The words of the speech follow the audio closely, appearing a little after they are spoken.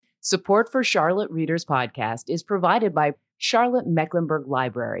Support for Charlotte Readers Podcast is provided by Charlotte Mecklenburg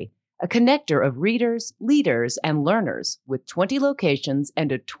Library, a connector of readers, leaders, and learners with 20 locations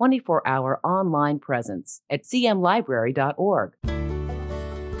and a 24-hour online presence at cmlibrary.org.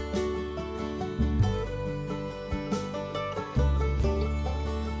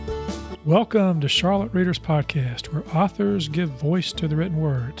 Welcome to Charlotte Readers Podcast, where authors give voice to the written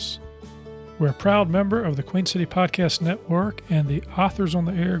words. We're a proud member of the Queen City Podcast Network and the Authors on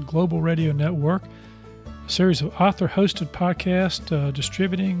the Air Global Radio Network, a series of author-hosted podcasts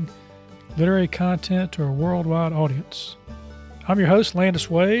distributing literary content to a worldwide audience. I'm your host, Landis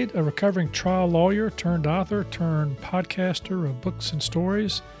Wade, a recovering trial lawyer turned author turned podcaster of books and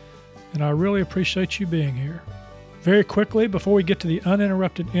stories, and I really appreciate you being here. Very quickly, before we get to the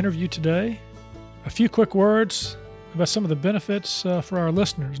uninterrupted interview today, a few quick words about some of the benefits for our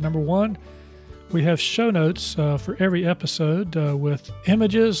listeners. Number one, we have show notes for every episode with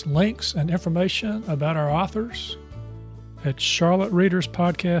images, links, and information about our authors at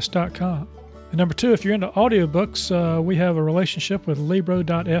charlottereaderspodcast.com. And number two, if you're into audiobooks, we have a relationship with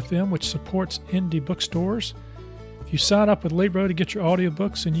Libro.fm, which supports indie bookstores. If you sign up with Libro to get your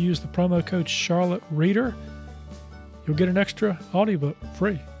audiobooks and use the promo code CharlotteReader, you'll get an extra audiobook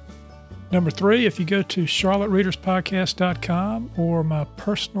free. Number three, if you go to charlottereaderspodcast.com or my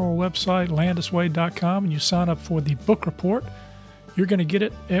personal website, landiswade.com, and you sign up for the book report, you're going to get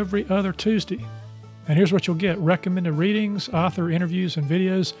it every other Tuesday. And here's what you'll get: recommended readings, author interviews and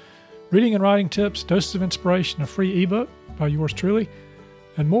videos, reading and writing tips, doses of inspiration, a free ebook by yours truly,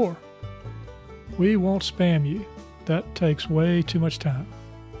 and more. We won't spam you. That takes way too much time.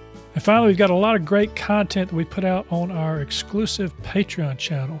 And finally, we've got a lot of great content that we put out on our exclusive Patreon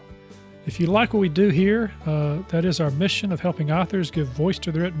channel. If you like what we do here, that is our mission of helping authors give voice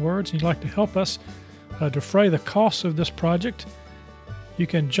to the written words, and you'd like to help us defray the costs of this project, you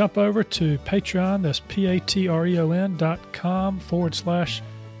can jump over to Patreon, that's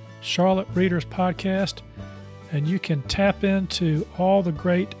patreon.com/Charlotte Readers Podcast, and you can tap into all the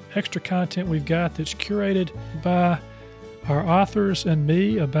great extra content we've got that's curated by our authors and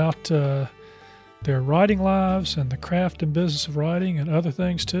me about their writing lives and the craft and business of writing and other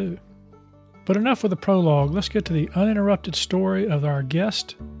things too. But enough with the prologue. Let's get to the uninterrupted story of our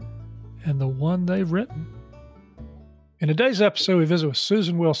guest and the one they've written. In today's episode, we visit with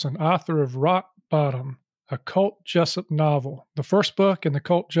Susan Wilson, author of Rock Bottom, a Colt Jessup novel, the first book in the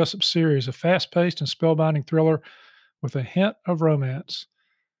Colt Jessup series, a fast-paced and spellbinding thriller with a hint of romance.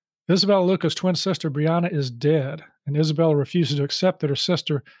 Isabella Luca's twin sister, Brianna, is dead, and Isabella refuses to accept that her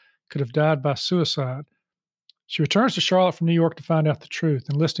sister could have died by suicide. She returns to Charlotte from New York to find out the truth,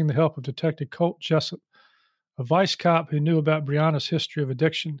 enlisting the help of Detective Colt Jessup, a vice cop who knew about Brianna's history of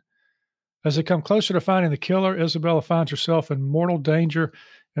addiction. As they come closer to finding the killer, Isabella finds herself in mortal danger,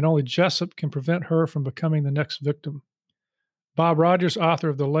 and only Jessup can prevent her from becoming the next victim. Bob Rogers, author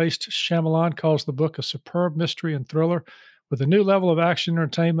of The Laced Shyamalan, calls the book a superb mystery and thriller with a new level of action and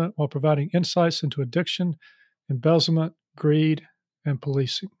entertainment while providing insights into addiction, embezzlement, greed, and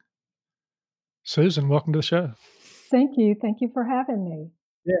policing. Susan, welcome to the show. Thank you. Thank you for having me.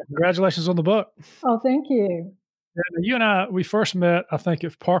 Yeah, congratulations on the book. Oh, thank you. Yeah, you and I, we first met, I think,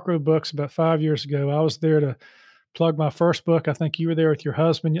 at Park Road Books about 5 years ago. I was there to plug my first book. I think you were there with your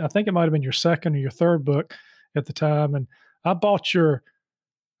husband. I think it might have been your second or your third book at the time. And I bought I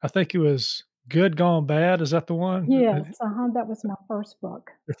think it was Good Gone Bad. Is that the one? Yes, that was my first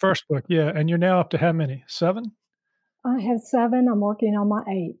book. Your first book, yeah. And you're now up to how many? 7? I have 7. I'm working on my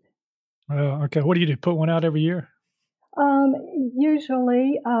 8th. Oh, okay. What do? Put one out every year?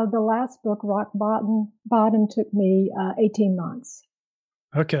 Usually, the last book, Rock Bottom, took me 18 months.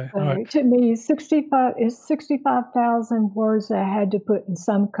 Okay. So all right. It took me 65,000 words that I had to put in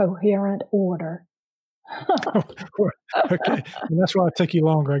some coherent order. Okay. And that's why it took you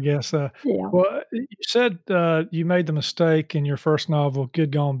longer, I guess. Yeah. Well, you said you made the mistake in your first novel,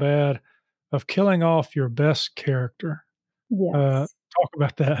 Good Gone Bad, of killing off your best character. Yes. Talk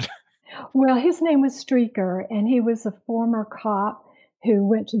about that. Well, his name was Streaker, and he was a former cop who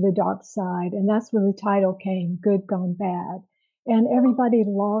went to the dark side, and that's where the title came, Good Gone Bad. And everybody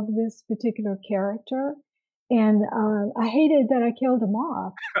loved this particular character, and I hated that I killed him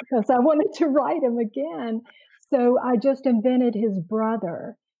off because I wanted to write him again. So I just invented his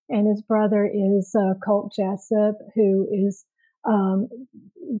brother, and his brother is Colt Jessup, who is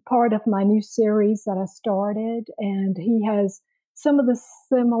part of my new series that I started, and he has some of the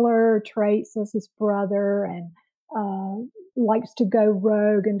similar traits as his brother, and likes to go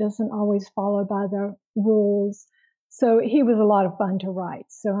rogue and doesn't always follow by the rules. So he was a lot of fun to write.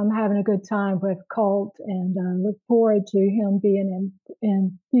 So I'm having a good time with Colt, and look forward to him being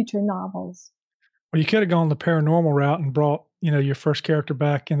in future novels. Well, you could have gone the paranormal route and brought, your first character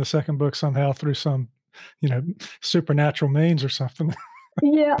back in the second book somehow through some, you know, supernatural means or something.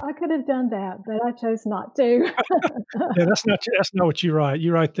 Yeah, I could have done that, but I chose not to. Yeah, that's not what you write.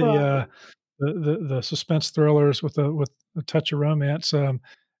 You write Right. the suspense thrillers with a touch of romance.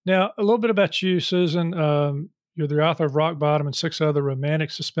 Now, a little bit about you, Susan. You're the author of Rock Bottom and 6 other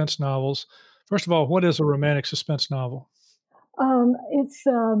romantic suspense novels. First of all, what is a romantic suspense novel? It's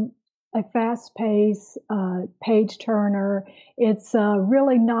a fast pace, page turner. It's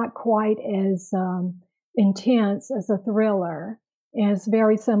really not quite as intense as a thriller, and it's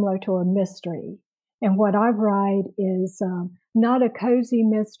very similar to a mystery. And what I write is not a cozy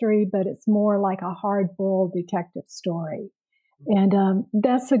mystery, but it's more like a hard boiled detective story. And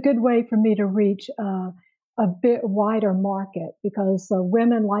that's a good way for me to reach a bit wider market because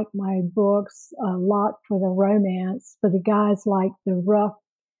women like my books a lot for the romance, but the guys like the rough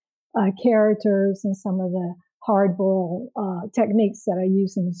characters and some of the hardball techniques that I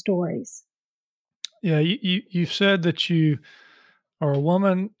use in the stories. Yeah, you've said that you are a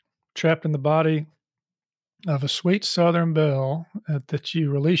woman trapped in the body of a sweet Southern belle, that you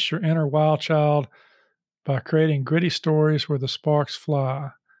release your inner wild child by creating gritty stories where the sparks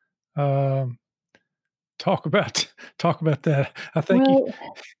fly. Um, talk about talk about that. I think you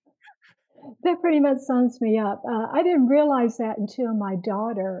Well, that pretty much sums me up. I didn't realize that until my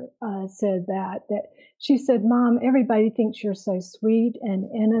daughter said that she said, "Mom, everybody thinks you're so sweet and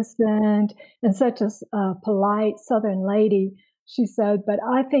innocent and such a polite Southern lady." She said, "But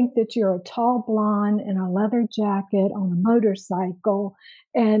I think that you're a tall blonde in a leather jacket on a motorcycle,"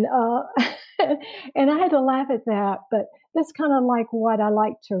 and and I had to laugh at that. But that's kind of like what I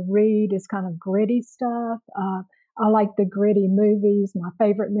like to read is kind of gritty stuff. I like the gritty movies. My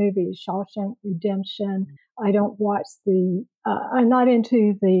favorite movie is Shawshank Redemption. I don't watch I'm not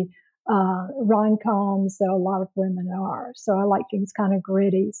into the rom-coms that a lot of women are. So I like things kind of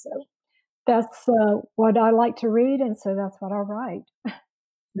gritty. So that's what I like to read. And so that's what I write.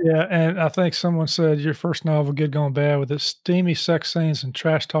 Yeah, and I think someone said your first novel, Good Gone Bad, with its steamy sex scenes and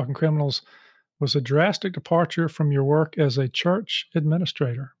trash talking criminals, was a drastic departure from your work as a church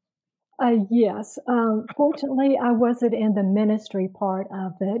administrator. Yes. Fortunately, I wasn't in the ministry part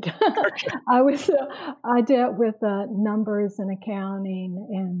of it. Okay. I dealt with numbers and accounting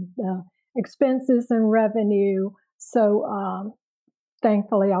and expenses and revenue. So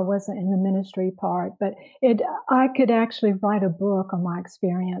thankfully, I wasn't in the ministry part. But I could actually write a book on my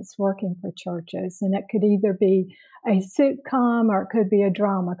experience working for churches, and it could either be a sitcom or it could be a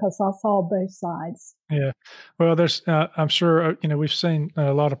drama because I saw both sides. Yeah. Well, I'm sure, we've seen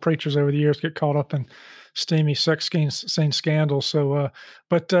a lot of preachers over the years get caught up in steamy sex scene scandals. So,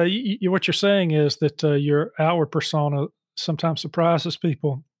 but what you're saying is that your outward persona sometimes surprises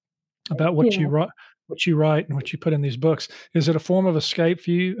people about Yeah. what you write, and what you put in these books. Is it a form of escape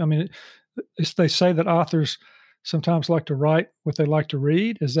for you? I mean, they say that authors sometimes like to write what they like to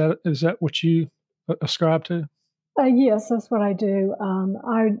read. Is that what you ascribe to? Yes, that's what I do.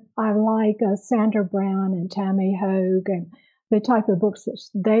 I like Sandra Brown and Tammy Hogue and the type of books that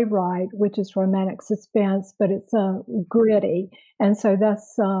they write, which is romantic suspense, but it's gritty, and so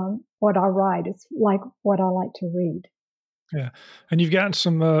that's what I write. It's like what I like to read. Yeah, and you've gotten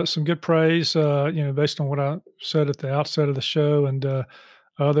some good praise, based on what I said at the outset of the show, and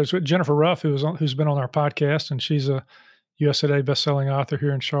there's Jennifer Ruff, who's been on our podcast, and she's a USA Today best-selling author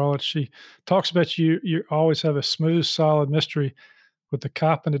here in Charlotte. She talks about you always have a smooth, solid mystery with the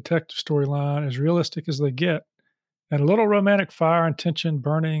cop and detective storyline as realistic as they get, and a little romantic fire and tension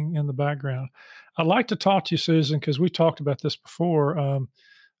burning in the background. I'd like to talk to you, Susan, because we talked about this before,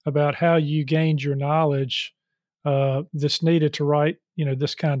 about how you gained your knowledge that's needed to write,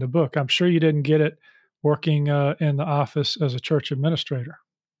 this kind of book. I'm sure you didn't get it working in the office as a church administrator.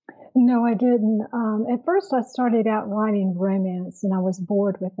 No, I didn't. At first, I started out writing romance, and I was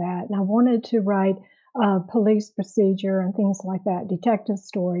bored with that. And I wanted to write police procedure and things like that, detective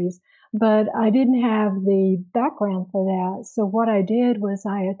stories, but I didn't have the background for that. So what I did was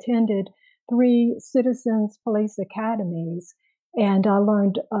I attended 3 citizens police academies, and I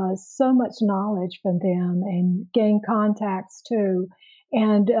learned so much knowledge from them and gained contacts too.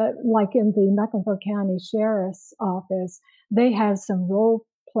 And like in the Mecklenburg County Sheriff's Office, they have some role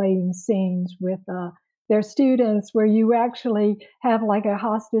playing scenes with their students where you actually have like a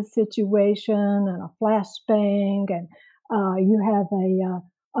hostage situation and a flashbang, and you have a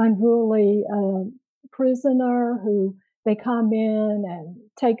unruly prisoner who they come in and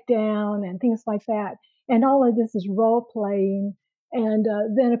take down and things like that. And all of this is role playing. And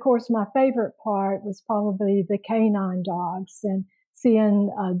then, of course, my favorite part was probably the canine dogs and seeing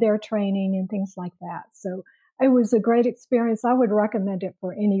their training and things like that. So it was a great experience. I would recommend it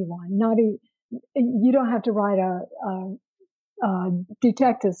for anyone. You don't have to write a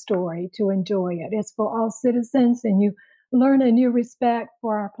detective story to enjoy it. It's for all citizens, and you learn a new respect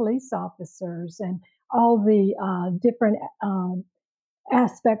for our police officers and all the different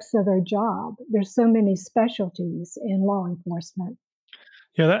aspects of their job. There's so many specialties in law enforcement.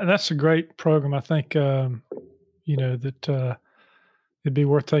 Yeah, that's a great program. I think that it'd be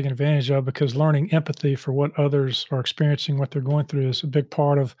worth taking advantage of, because learning empathy for what others are experiencing, what they're going through, is a big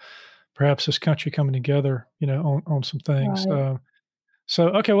part of perhaps this country coming together, on some things. Right.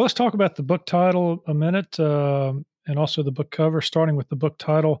 Okay, well, let's talk about the book title a minute, and also the book cover, starting with the book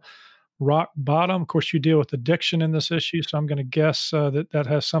title, Rock Bottom. Of course, you deal with addiction in this issue, so I'm going to guess that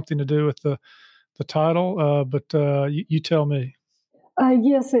has something to do with the title, but you tell me.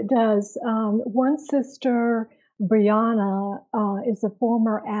 Yes, it does. One sister, Brianna, is a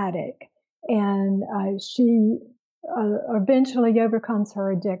former addict, and she eventually overcomes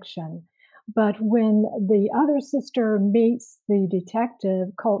her addiction. But when the other sister meets the detective,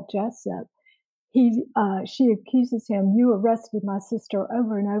 Colt Jessup, she accuses him, "You arrested my sister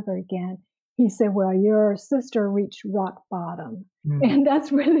over and over again." He said, "Well, your sister reached rock bottom." And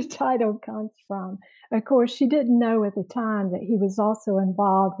that's where the title comes from. Of course, she didn't know at the time that he was also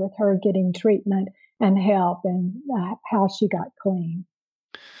involved with her getting treatment and help, and how she got clean.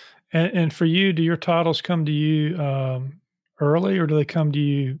 And for you, do your titles come to you early, or do they come to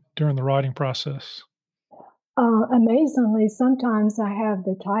you during the writing process? Amazingly, sometimes I have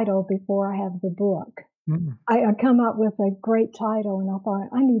the title before I have the book. Mm. I come up with a great title, and I thought,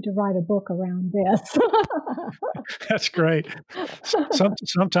 I need to write a book around this. That's great.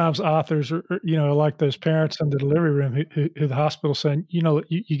 Sometimes authors are, like those parents in the delivery room who the hospital saying,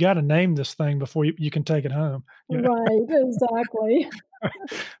 you got to name this thing before you can take it home. Right, exactly.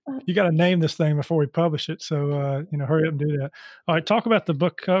 You got to name this thing before we publish it. So, hurry up and do that. All right, talk about the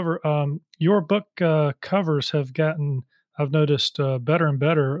book cover. Your book covers have gotten, I've noticed, better and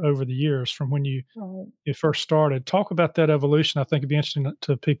better over the years from when you first started. Talk about that evolution. I think it'd be interesting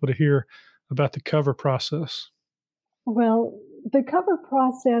to people to hear about the cover process. Well, the cover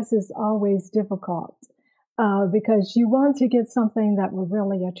process is always difficult because you want to get something that will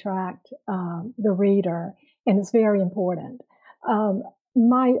really attract the reader, and it's very important.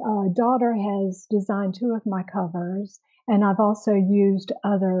 My daughter has designed two of my covers, and I've also used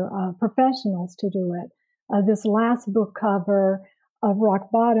other professionals to do it. This last book cover of Rock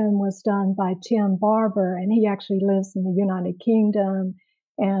Bottom was done by Tim Barber, and he actually lives in the United Kingdom.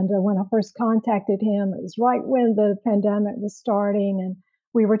 And when I first contacted him, it was right when the pandemic was starting, and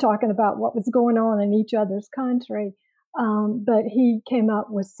we were talking about what was going on in each other's country. But he came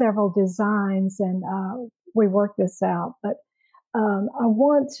up with several designs, and we worked this out. But I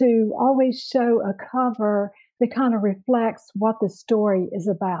want to always show a cover that kind of reflects what the story is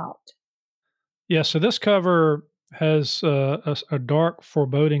about. Yeah, so this cover has a dark,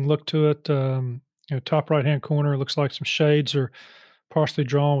 foreboding look to it. Top right-hand corner looks like some shades are partially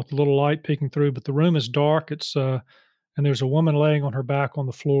drawn with a little light peeking through, but the room is dark. It's and there's a woman laying on her back on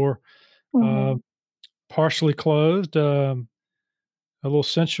the floor, Mm-hmm. partially clothed. A little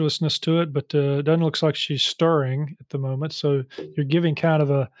sensuousness to it, but it doesn't look like she's stirring at the moment. So you're giving kind of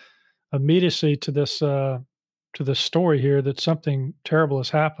a immediacy to this story here, that something terrible has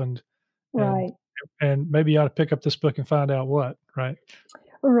happened, and Right, maybe you ought to pick up this book and find out what. Right?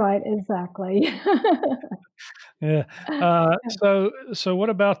 right, exactly. Yeah. So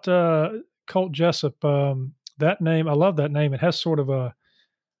what about Colt Jessup? That name, I love that name. It has sort of a,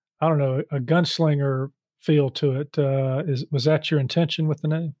 I don't know, a gunslinger feel to it. Was that your intention with the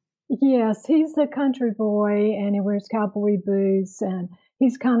name? Yes, he's a country boy, and he wears cowboy boots, and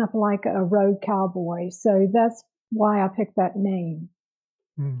he's kind of like a road cowboy. So that's why I picked that name.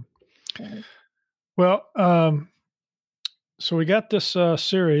 Mm. Right. Well, so we got this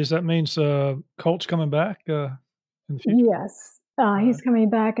series. That means Colt's coming back in the future. Yes, he's coming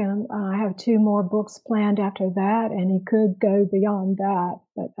back, and I have two more books planned after that, and he could go beyond that.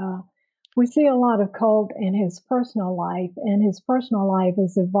 But we see a lot of Colt in his personal life, and his personal life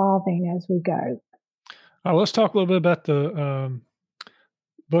is evolving as we go. Let's talk a little bit about the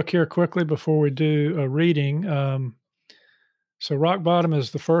book here quickly before we do a reading. So Rock Bottom is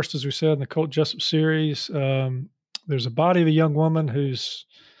the first, as we said, in the Colt Jessup series. There's a body of a young woman who's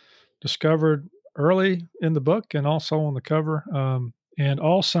discovered early in the book and also on the cover. And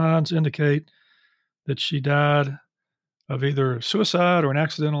all signs indicate that she died of either suicide or an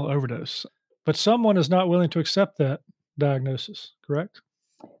accidental overdose. But someone is not willing to accept that diagnosis, correct?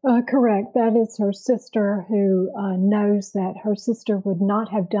 Correct. That is her sister who knows that her sister would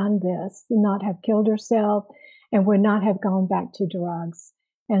not have done this, not have killed herself, and would not have gone back to drugs.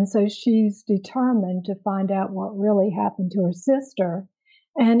 And so she's determined to find out what really happened to her sister.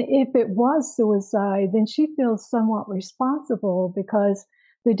 And if it was suicide, then she feels somewhat responsible because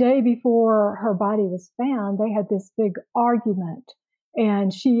the day before her body was found, they had this big argument,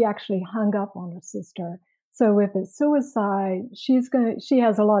 and she actually hung up on her sister. So if it's suicide, she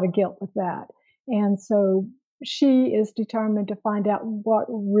has a lot of guilt with that. And so she is determined to find out what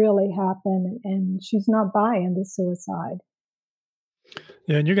really happened, and she's not buying the suicide.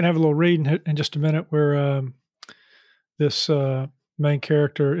 Yeah, and you're going to have a little read in just a minute where this main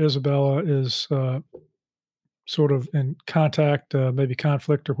character, Isabella, is sort of in contact, maybe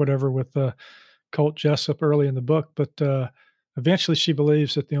conflict or whatever, with Colt Jessup early in the book. But eventually she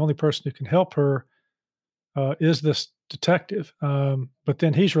believes that the only person who can help her is this detective. But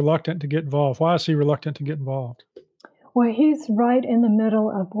then he's reluctant to get involved. Why is he reluctant to get involved? Well, he's right in the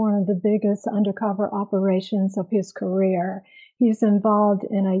middle of one of the biggest undercover operations of his career. He's involved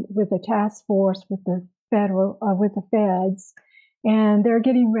with a task force with the feds, and they're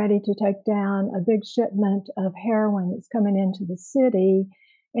getting ready to take down a big shipment of heroin that's coming into the city.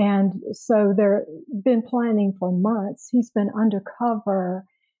 And so they've been planning for months. He's been undercover.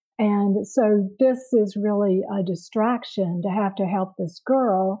 And so this is really a distraction to help this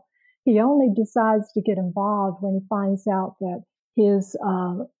girl. He only decides to get involved when he finds out that his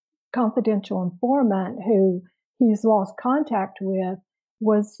confidential informant, who he's lost contact with,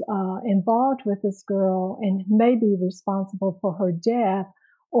 was involved with this girl and may be responsible for her death,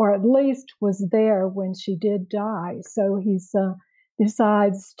 or at least was there when she did die. So he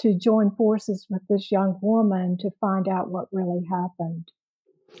decides to join forces with this young woman to find out what really happened.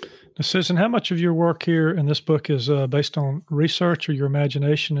 Now, Susan, how much of your work here in this book is based on research or your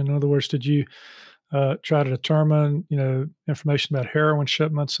imagination? In other words, did you try to determine, information about heroin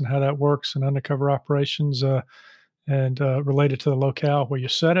shipments and how that works and undercover operations and related to the locale where you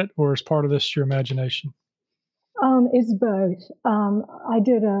set it, or is part of this your imagination? It's both. I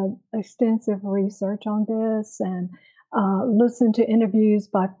did extensive research on this and listened to interviews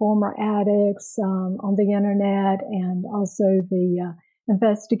by former addicts on the internet, and also the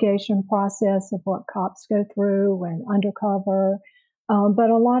investigation process of what cops go through and undercover. But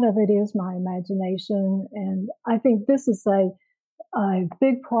a lot of it is my imagination. And I think this is a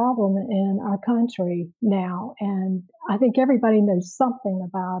big problem in our country now. And I think everybody knows something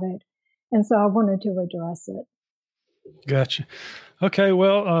about it. And so I wanted to address it. Gotcha. Okay,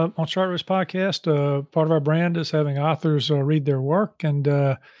 well, on Charters Podcast, part of our brand is having authors read their work, and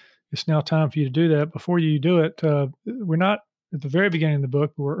it's now time for you to do that. Before you do it, we're not at the very beginning of the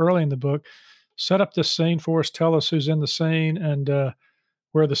book, but we're early in the book. Set up this scene for us. Tell us who's in the scene and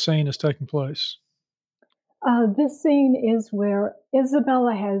where the scene is taking place. This scene is where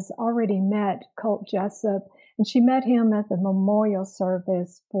Isabella has already met Colt Jessup, and she met him at the memorial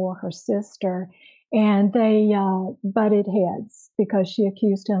service for her sister. And they butted heads because she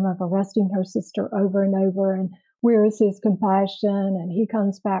accused him of arresting her sister over and over. And where is his compassion? And he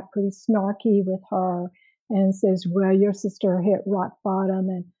comes back pretty snarky with her and says, well, your sister hit rock bottom.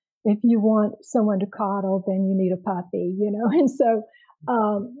 And if you want someone to coddle, then you need a puppy, And so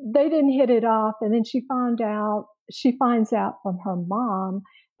they didn't hit it off. And then she finds out from her mom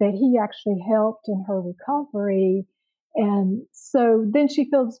that he actually helped in her recovery. And so then she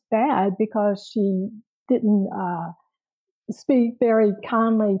feels bad because she didn't speak very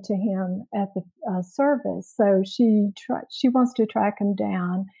kindly to him at the service. So she wants to track him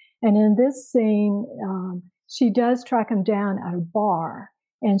down. And in this scene, she does track him down at a bar.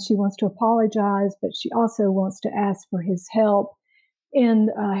 And she wants to apologize, but she also wants to ask for his help in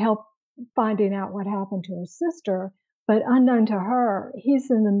help finding out what happened to her sister. But unknown to her, he's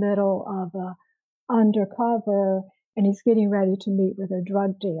in the middle of a undercover, and he's getting ready to meet with a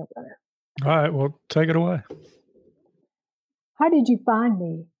drug dealer. All right, well, take it away. How did you find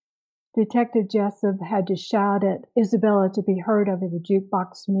me? Detective Jessup had to shout at Isabella to be heard over the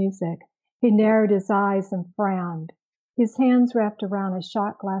jukebox music. He narrowed his eyes and frowned. His hands wrapped around a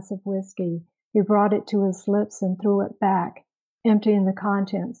shot glass of whiskey. He brought it to his lips and threw it back, emptying the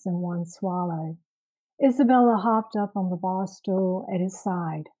contents in one swallow. Isabella hopped up on the bar stool at his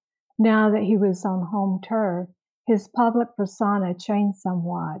side. Now that he was on home turf, his public persona changed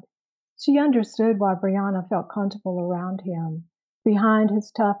somewhat. She understood why Brianna felt comfortable around him. Behind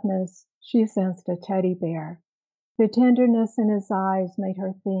his toughness, she sensed a teddy bear. The tenderness in his eyes made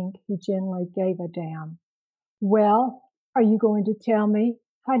her think he genuinely gave a damn. Well, are you going to tell me?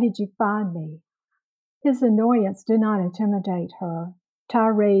 How did you find me?" His annoyance did not intimidate her.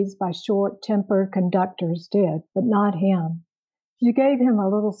 Tirades by short-tempered conductors did, but not him. She gave him a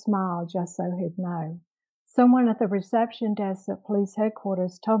little smile just so he'd know. "Someone at the reception desk at police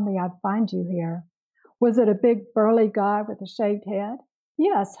headquarters told me I'd find you here." "Was it a big burly guy with a shaved head?"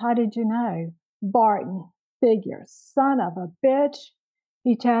 "Yes, how did you know?" "Barton. Figure. Son of a bitch."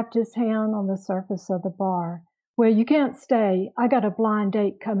 He tapped his hand on the surface of the bar. "Well, you can't stay. I got a blind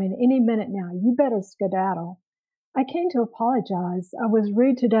date coming any minute now. You better skedaddle." "I came to apologize. I was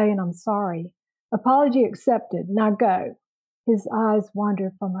rude today and I'm sorry." "Apology accepted. Now go." His eyes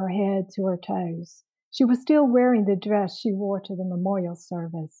wandered from her head to her toes. She was still wearing the dress she wore to the memorial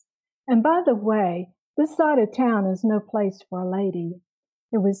service. "And by the way, this side of town is no place for a lady."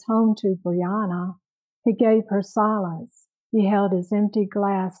 It was home to Brianna. He gave her silence. He held his empty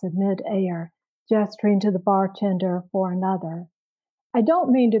glass in mid-air, gesturing to the bartender for another. "I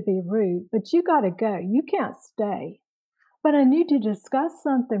don't mean to be rude, but you gotta go. You can't stay." "But I need to discuss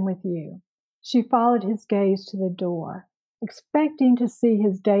something with you." She followed his gaze to the door, expecting to see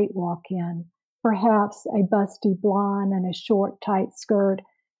his date walk in, perhaps a busty blonde in a short, tight skirt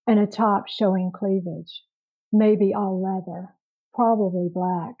and a top showing cleavage. Maybe all leather, probably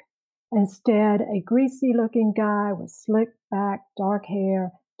black. Instead, a greasy-looking guy with slick-back dark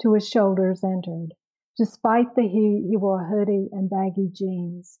hair to his shoulders entered. Despite the heat, he wore a hoodie and baggy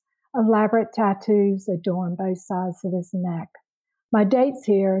jeans. Elaborate tattoos adorned both sides of his neck. "My date's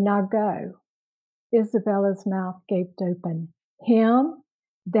here, now go." Isabella's mouth gaped open. "Him?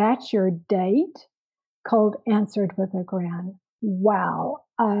 That's your date?" Colt answered with a grin. "Wow,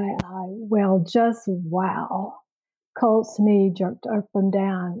 well, just wow." Colt's knee jerked up and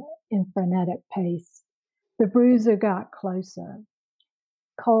down in frenetic pace. The bruiser got closer.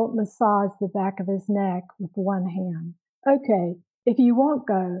 Colt massaged the back of his neck with one hand. "Okay, if you won't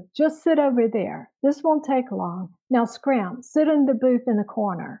go, just sit over there. This won't take long. Now scram, sit in the booth in the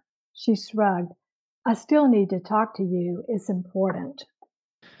corner." She shrugged. "I still need to talk to you. It's important."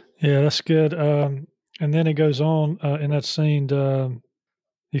 Yeah, that's good. And then it goes on in that scene.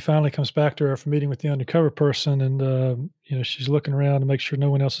 He finally comes back to her after meeting with the undercover person, and she's looking around to make sure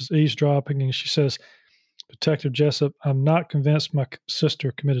no one else is eavesdropping. And she says, "Detective Jessup, I'm not convinced my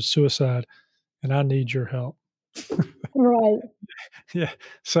sister committed suicide, and I need your help." Right. Yeah.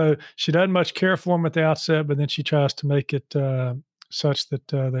 So she doesn't much care for him at the outset, but then she tries to make it such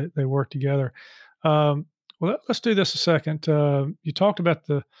that they work together. Well, let's do this a second. You talked about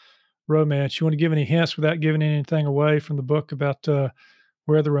the romance. You want to give any hints without giving anything away from the book about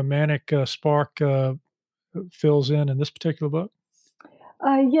where the romantic spark fills in this particular book?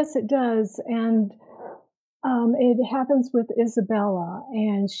 Yes, it does. And it happens with Isabella,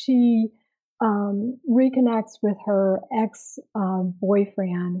 and she reconnects with her ex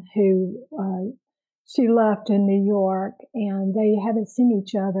boyfriend who she left in New York, and they haven't seen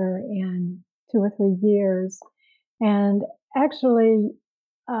each other in 2 or 3 years. And actually,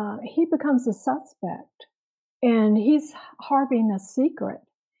 he becomes a suspect, and he's harboring a secret,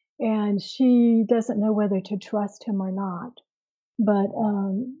 and she doesn't know whether to trust him or not. But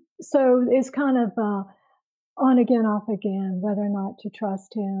so it's kind of on again, off again, whether or not to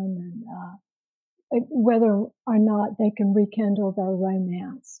trust him, and whether or not they can rekindle their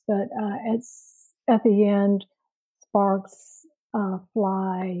romance. But it's at the end, sparks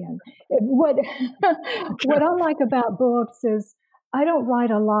fly, and what what I like about books is I don't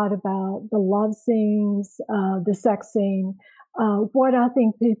write a lot about the love scenes, the sex scene. What I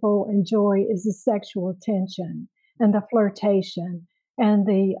think people enjoy is the sexual tension and the flirtation and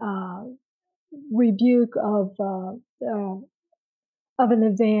the rebuke of an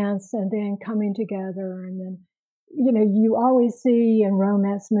advance and then coming together, and then you always see in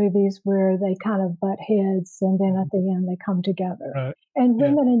romance movies where they kind of butt heads and then at the end they come together, Right. and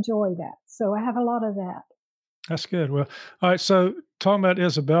Yeah. women enjoy that, so I have a lot of that. That's good. Well, all right. So talking about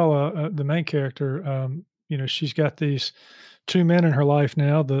Isabella, the main character, she's got these two men in her life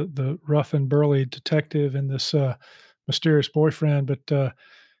now: the rough and burly detective and this mysterious boyfriend. But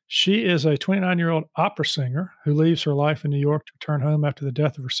she is a 29-year-old opera singer who leaves her life in New York to return home after the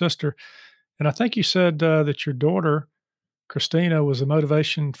death of her sister. And I think you said that your daughter Christina was the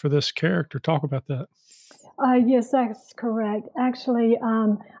motivation for this character. Talk about that. Yes, that's correct. Actually,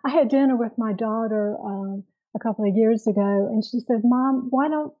 I had dinner with my daughter a couple of years ago, and she said, "Mom, why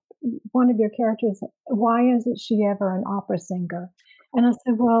don't one of your characters, why isn't she ever an opera singer?" And I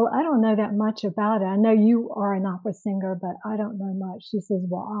said, "Well, I don't know that much about it. I know you are an opera singer, but I don't know much." She says,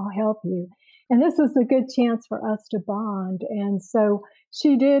 "Well, I'll help you." And this was a good chance for us to bond. And so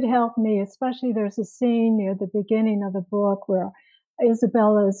she did help me, especially there's a scene near the beginning of the book where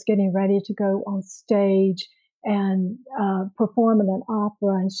Isabella is getting ready to go on stage and perform in an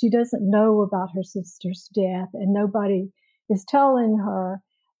opera, and she doesn't know about her sister's death, and nobody is telling her.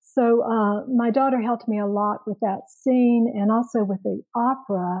 So my daughter helped me a lot with that scene and also with the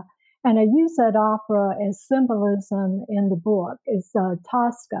opera. And I use that opera as symbolism in the book. It's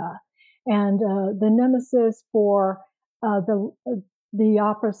Tosca, and the nemesis for the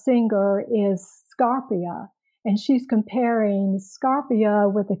opera singer is Scarpia, and she's comparing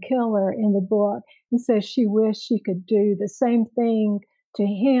Scarpia with the killer in the book, and says she wished she could do the same thing to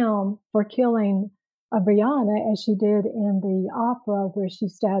him for killing Brianna as she did in the opera, where she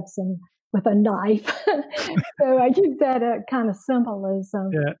stabs him with a knife. So I use that kind of symbolism.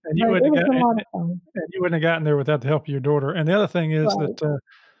 Yeah, and But it was a lot of fun. you wouldn't have gotten there without the help of your daughter. And the other thing is Right,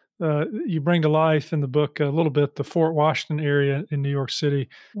 that you bring to life in the book a little bit the Fort Washington area in New York City,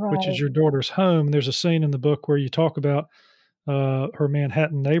 which is right. your daughter's home. And there's a scene in the book where you talk about her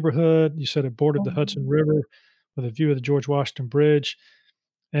Manhattan neighborhood. You said it bordered the Hudson Mhm. River with a view of the George Washington Bridge.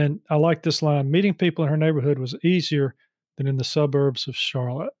 And I like this line: meeting people in her neighborhood was easier than in the suburbs of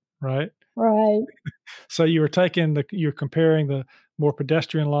Charlotte, right? Right. So you're comparing the more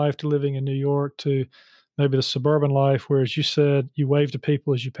pedestrian life to living in New York to maybe the suburban life, whereas you said you wave to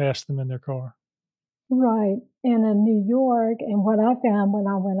people as you pass them in their car. Right. And in New York, and what I found when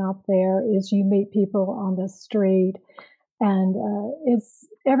I went up there is you meet people on the street, and it's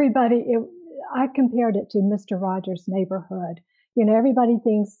everybody. I compared it to Mister Rogers' Neighborhood. You know, everybody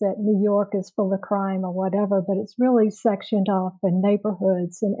thinks that New York is full of crime or whatever, but it's really sectioned off in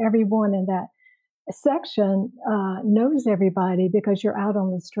neighborhoods, and everyone in that section knows everybody because you're out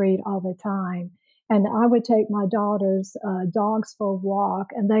on the street all the time. And I would take my daughter's dogs for a walk,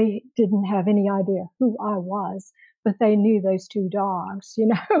 and they didn't have any idea who I was, but they knew those two dogs, you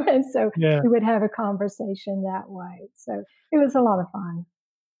know, and so Yeah. we would have a conversation that way. So it was a lot of fun.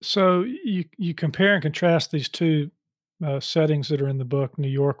 So you compare and contrast these two settings that are in the book, New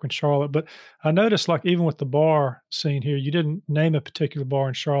York and Charlotte. But I noticed, like even with the bar scene here, you didn't name a particular bar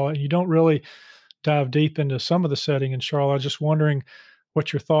in Charlotte, and you don't really dive deep into some of the setting in Charlotte. I was just wondering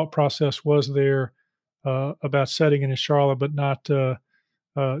what your thought process was there about setting it in Charlotte, but not.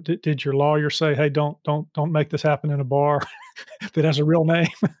 Did your lawyer say, "Hey, don't make this happen in a bar that has a real name"?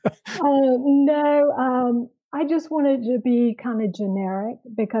 No, I just wanted to be kind of generic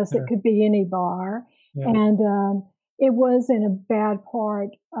because it Yeah, could be any bar. yeah, And it was in a bad part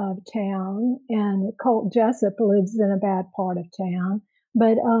of town, and Colt Jessup lives in a bad part of town.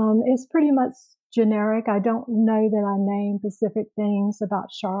 But it's pretty much generic. I don't know that I name specific things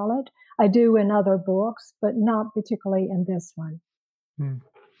about Charlotte. I do in other books, but not particularly in this one. mm.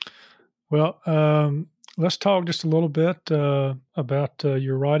 Well, let's talk just a little bit about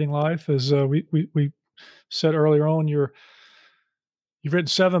your writing life. As we said earlier on, you've written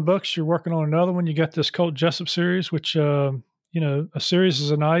 7 books. You're working on another one. You got this Colt Jessup series, which a series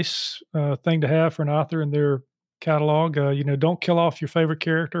is a nice thing to have for an author in their catalog. Don't kill off your favorite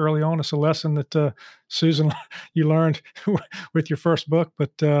character early on. It's a lesson that Susan you learned with your first book.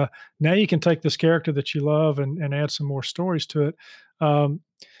 But now you can take this character that you love and add some more stories to it. Um,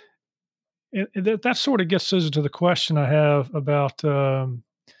 that sort of gets us to the question I have about the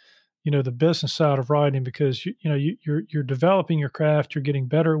business side of writing, because you're developing your craft, you're getting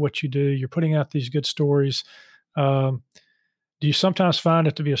better at what you do, you're putting out these good stories. Um, do you sometimes find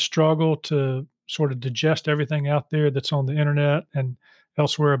it to be a struggle to sort of digest everything out there that's on the internet and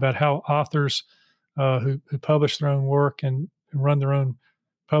elsewhere about how authors who publish their own work and run their own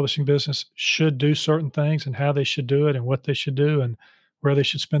publishing business should do certain things, and how they should do it, and what they should do, and where they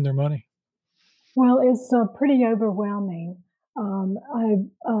should spend their money? Well, it's pretty overwhelming. I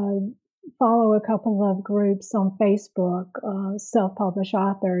follow a couple of groups on Facebook, self published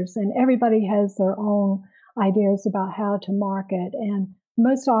authors, and everybody has their own ideas about how to market. And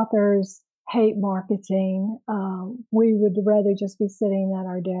most authors hate marketing. We would rather just be sitting at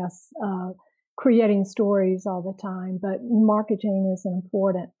our desks creating stories all the time, but marketing is an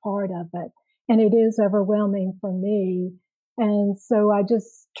important part of it. And it is overwhelming for me, and so I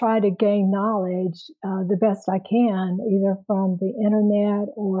just try to gain knowledge the best I can, either from the internet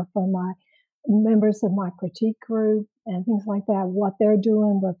or from my members of my critique group and things like that, what they're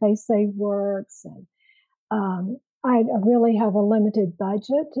doing, what they say works. And I really have a limited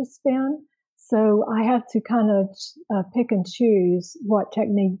budget to spend. So I have to kind of pick and choose what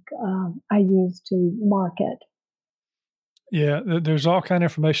technique I use to market. Yeah, there's all kind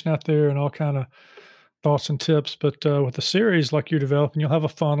of information out there and all kind of thoughts and tips. But with a series like you're developing, you'll have a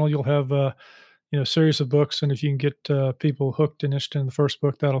funnel. You'll have a series of books, and if you can get people hooked and interested in the first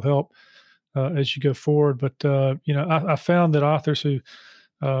book, that'll help. as you go forward. But I found that authors who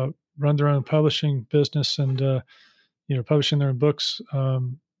run their own publishing business and publishing their own books,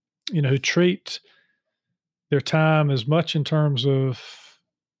 who treat their time as much in terms of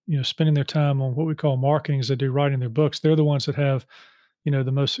spending their time on what we call marketing as they do writing their books. They're the ones that have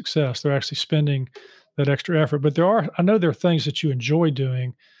the most success. They're actually spending that extra effort. But I know there are things that you enjoy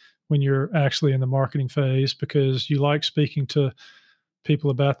doing when you're actually in the marketing phase because you like speaking to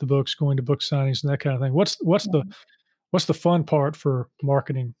people about the books, going to book signings and that kind of thing. What's the fun part for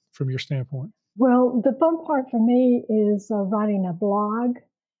marketing from your standpoint? Well, the fun part for me is writing a blog,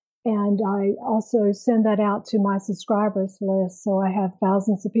 and I also send that out to my subscribers list. So I have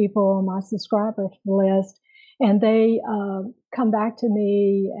thousands of people on my subscribers list, and they come back to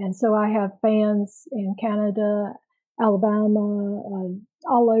me. And so I have fans in Canada, Alabama,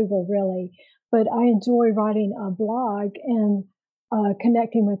 all over really. But I enjoy writing a blog and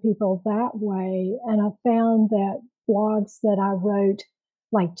connecting with people that way. And I found that blogs that I wrote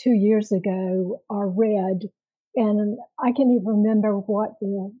like 2 years ago are read, and I can't even remember what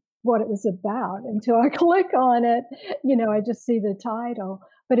it was about until I click on it. I just see the title.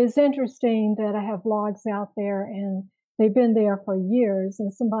 But it's interesting that I have blogs out there and they've been there for years,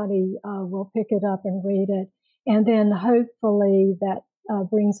 and somebody will pick it up and read it. And then hopefully that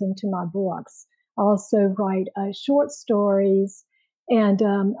brings them to my books. I also write short stories, and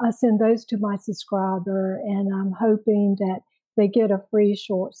I send those to my subscriber, and I'm hoping that they get a free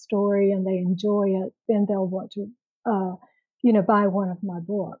short story and they enjoy it, then they'll want to, buy one of my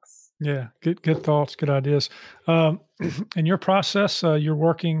books. Yeah, good thoughts, good ideas. In your process, you're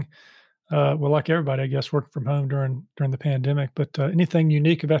working, like everybody, I guess, working from home during the pandemic. But anything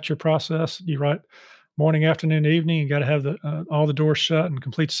unique about your process? You write morning, afternoon, evening. You got to have all the doors shut and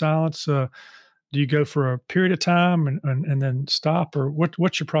complete silence. Do you go for a period of time and then stop, or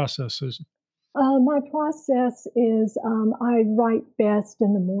what's your process, Susan? My process is I write best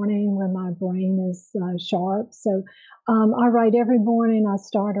in the morning when my brain is sharp. So I write every morning. I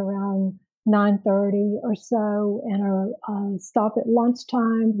start around 9:30 or so, and I stop at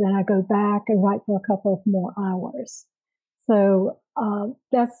lunchtime. Then I go back and write for a couple of more hours. So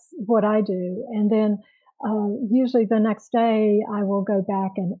that's what I do. And then usually the next day I will go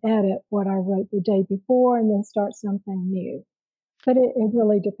back and edit what I wrote the day before and then start something new. But it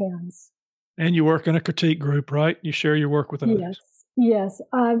really depends. And you work in a critique group, right? You share your work with others. Yes.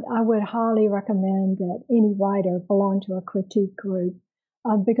 I would highly recommend that any writer belong to a critique group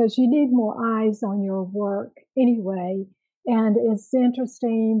because you need more eyes on your work anyway. And it's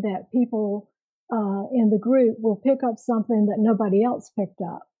interesting that people in the group will pick up something that nobody else picked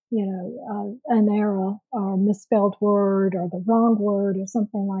up. An error or misspelled word or the wrong word or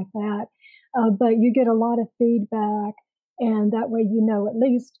something like that. But you get a lot of feedback, and that way at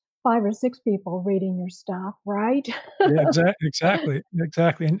least 5 or 6 people reading your stuff, right? Yeah, exactly.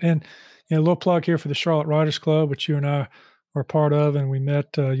 And a little plug here for the Charlotte Writers Club, which you and I are part of, and we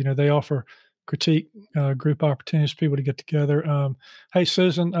met. They offer critique group opportunities for people to get together. Hey,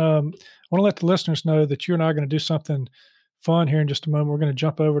 Susan, I want to let the listeners know that you and I are going to do something fun here in just a moment. We're going to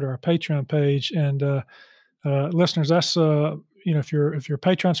jump over to our Patreon page, and listeners, that's if you're a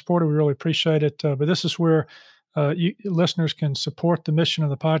Patreon supporter, we really appreciate it. But this is where you listeners can support the mission of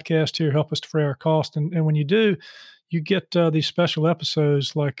the podcast here, help us defray our cost. And when you do, you get these special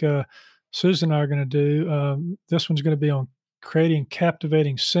episodes like Susan and I are going to do. This one's going to be on creating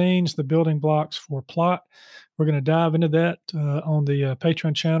captivating scenes, the building blocks for plot. We're going to dive into that on the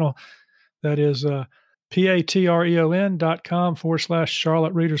Patreon channel. That is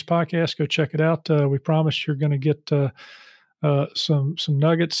patreon.com/Charlotte Readers Podcast. Go check it out. We promise you're going to get some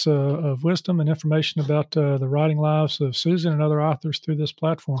nuggets of wisdom and information about the writing lives of Susan and other authors through this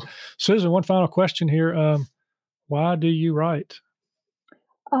platform. Susan, one final question here. Why do you write?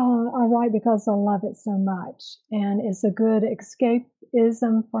 I write because I love it so much, and it's a good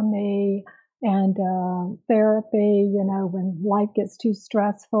escapism for me and therapy, when life gets too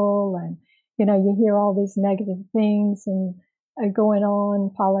stressful and, you hear all these negative things and going on,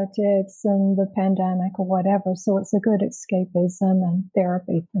 politics and the pandemic or whatever. So it's a good escapism and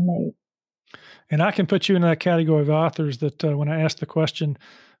therapy for me. And I can put you in that category of authors that when I ask the question,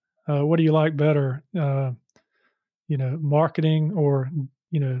 what do you like better, marketing or,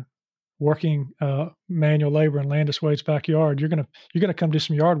 working manual labor in Landis Wade's backyard, you're gonna come do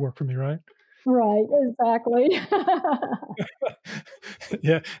some yard work for me, right? Right, exactly.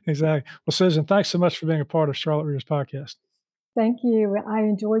 Yeah, exactly. Well, Susan, thanks so much for being a part of Charlotte Readers Podcast. Thank you. I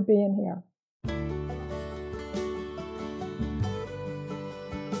enjoyed being here.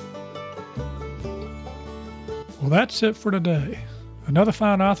 Well, that's it for today. another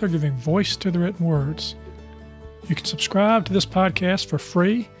fine author giving voice to the written words. You can subscribe to this podcast for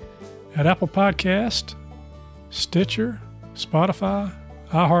free at Apple Podcast, Stitcher, Spotify,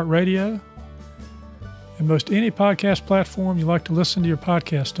 iHeartRadio, and most any podcast platform you like to listen to your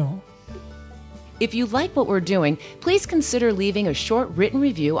podcast on. If you like what we're doing, please consider leaving a short written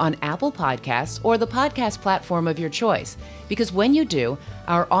review on Apple Podcasts or the podcast platform of your choice, because when you do,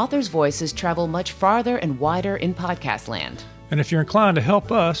 our authors' voices travel much farther and wider in podcast land. And if you're inclined to help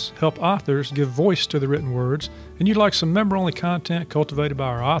us help authors give voice to the written words, and you'd like some member-only content cultivated by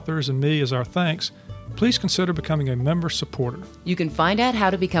our authors and me as our thanks, please consider becoming a member supporter. You can find out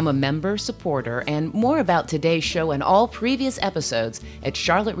how to become a member supporter and more about today's show and all previous episodes at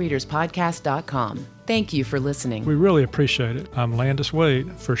charlottereaderspodcast.com. Thank you for listening. We really appreciate it. I'm Landis Wade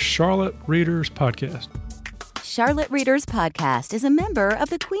for Charlotte Readers Podcast. Charlotte Readers Podcast is a member of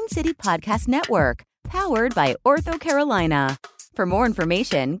the Queen City Podcast Network, powered by OrthoCarolina. For more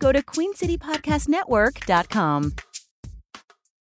information, go to queencitypodcastnetwork.com.